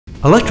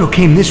Electro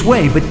came this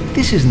way, but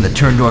this isn't the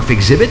Turndorf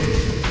exhibit.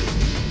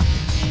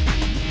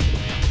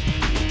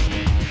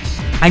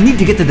 I need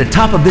to get to the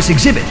top of this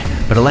exhibit,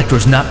 but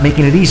Electro's not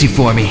making it easy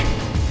for me.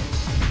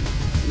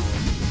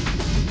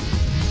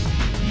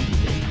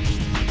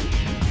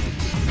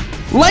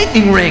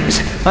 Lightning rings!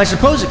 I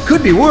suppose it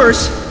could be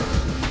worse.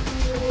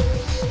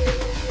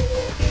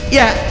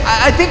 Yeah,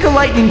 I think a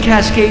lightning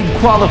cascade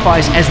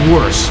qualifies as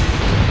worse.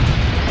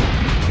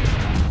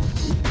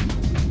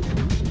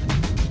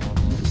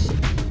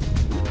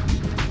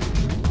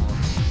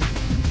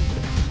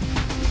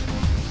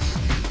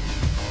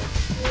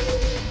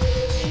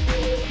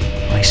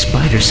 My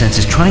spider sense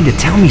is trying to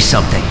tell me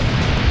something.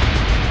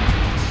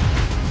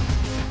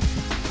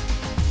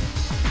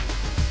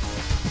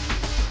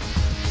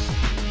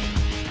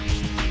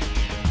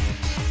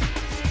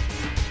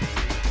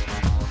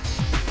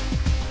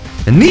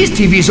 And these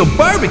TVs will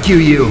barbecue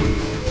you!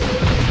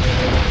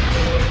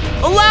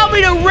 Allow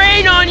me to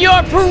rain on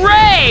your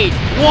parade,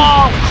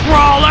 wall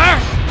crawler!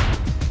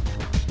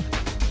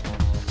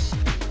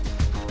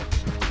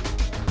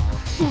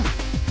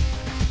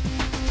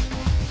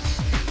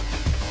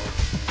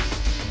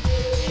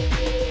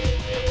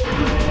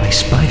 My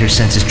spider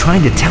sense is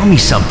trying to tell me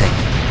something.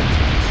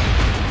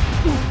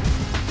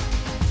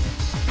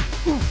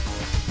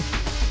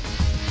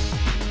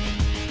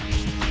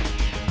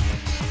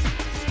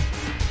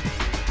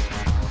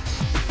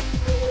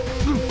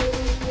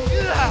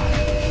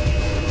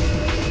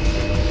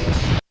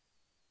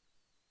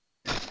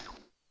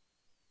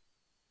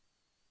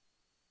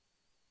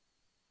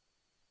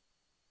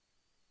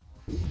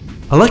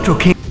 Electro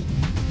came...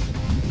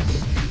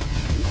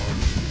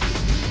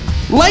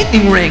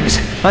 Lightning rings!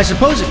 I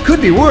suppose it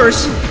could be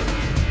worse.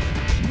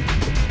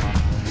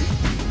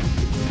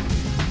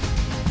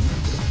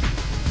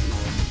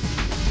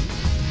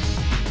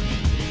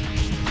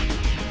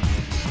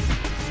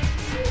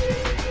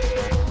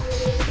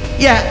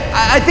 Yeah,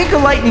 I think a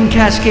lightning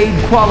cascade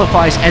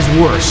qualifies as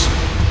worse.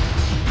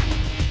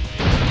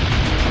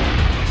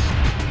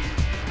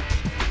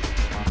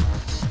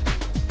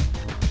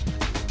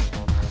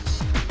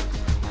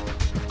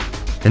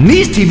 And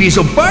these TVs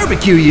will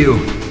barbecue you!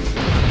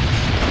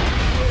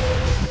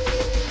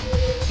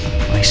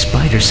 My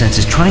spider sense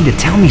is trying to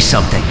tell me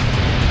something.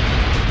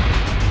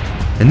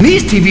 And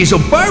these TVs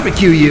will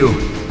barbecue you!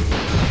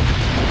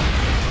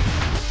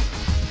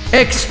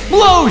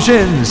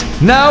 Explosions!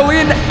 Now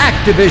in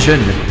Activision!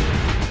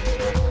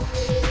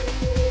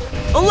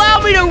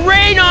 Allow me to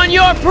rain on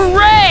your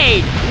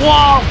parade,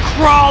 wall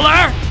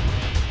crawler!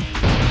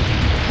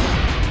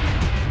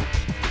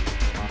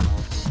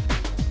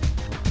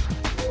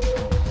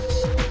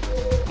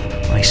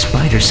 My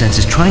spider sense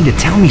is trying to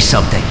tell me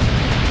something.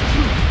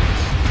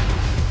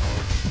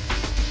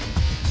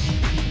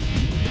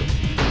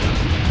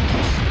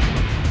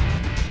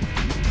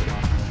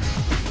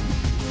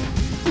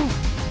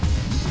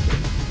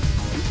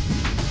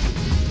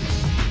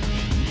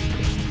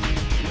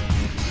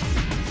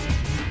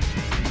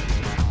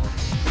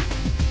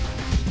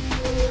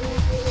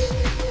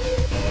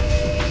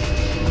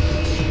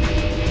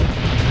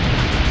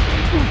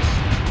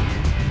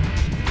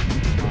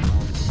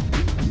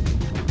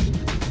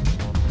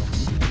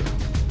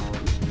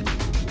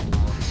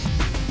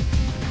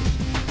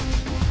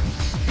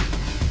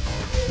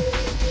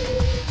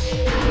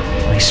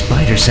 My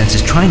spider sense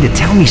is trying to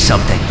tell me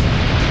something.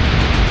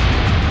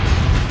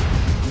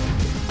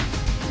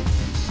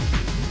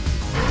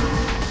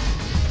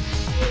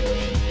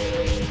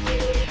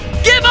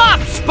 Give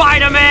up,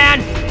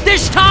 Spider-Man!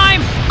 This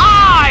time,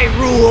 I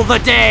rule the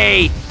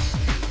day!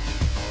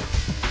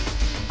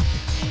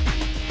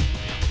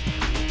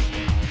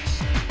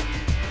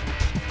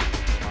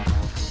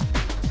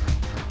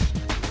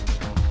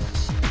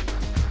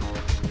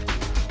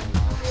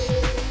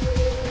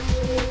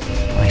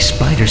 My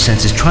spider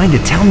sense is trying to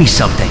tell me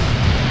something.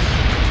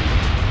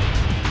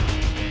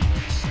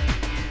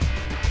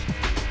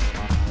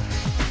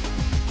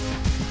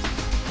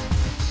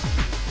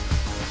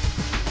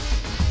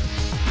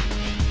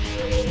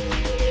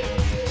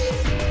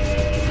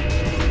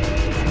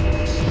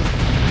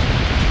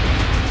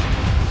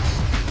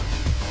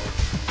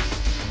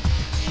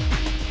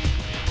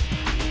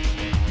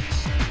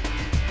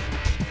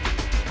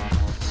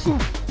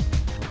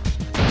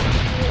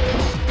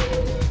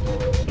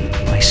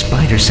 My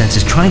spider sense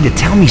is trying to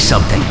tell me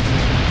something.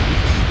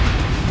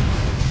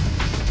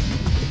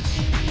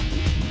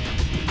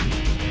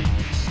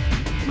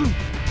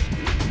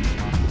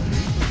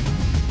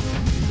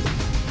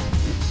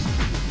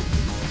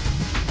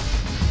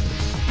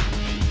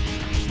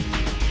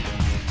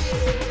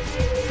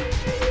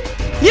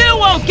 You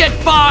won't get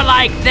far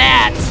like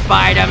that,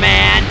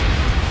 Spider-Man!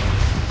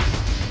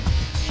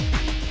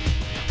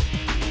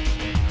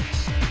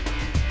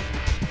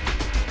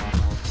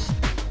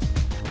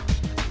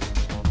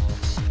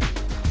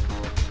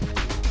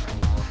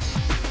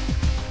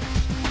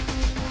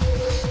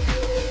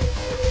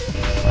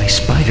 My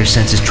spider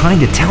sense is trying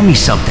to tell me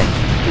something.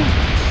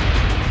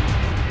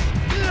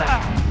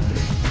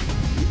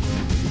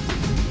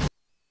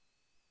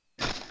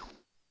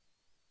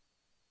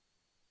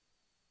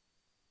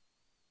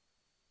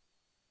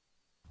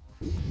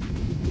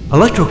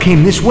 Electro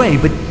came this way,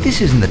 but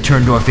this isn't the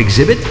Turndorf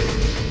exhibit.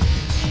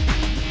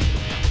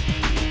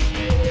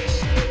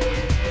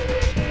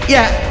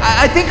 Yeah,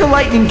 I think a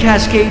lightning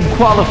cascade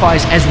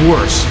qualifies as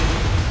worse.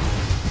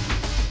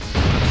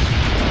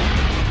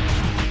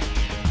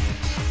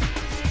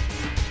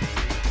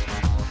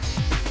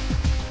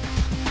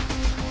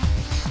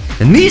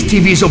 And these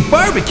TVs will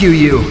barbecue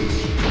you!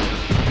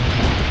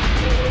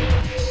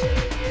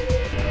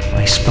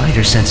 My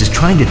spider sense is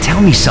trying to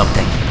tell me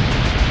something.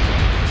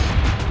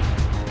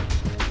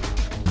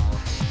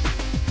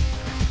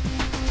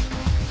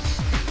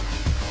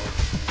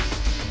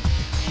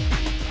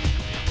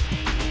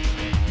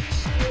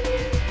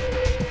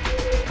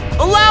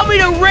 Allow me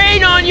to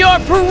rain on your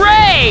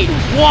parade,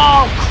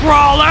 wall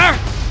crawler!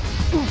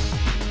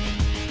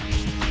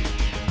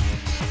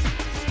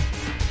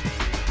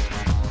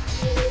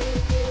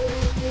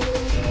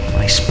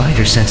 My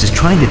spider sense is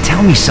trying to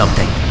tell me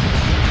something.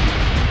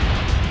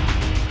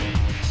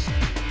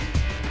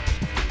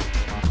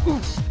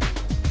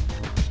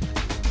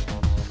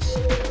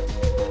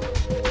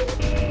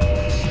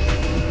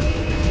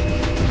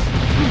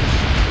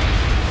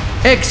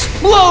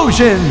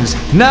 Explosions!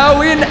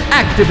 Now in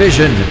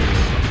Activision!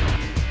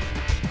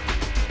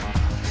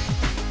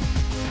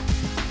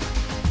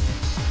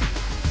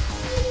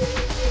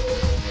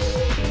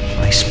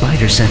 My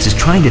spider sense is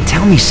trying to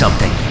tell me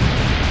something.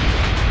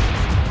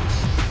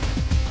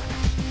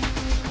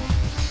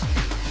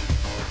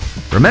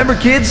 Remember,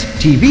 kids,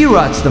 TV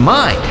rots the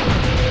mind.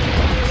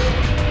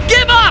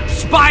 Give up,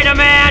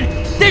 Spider-Man!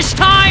 This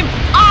time,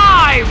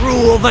 I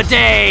rule the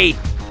day!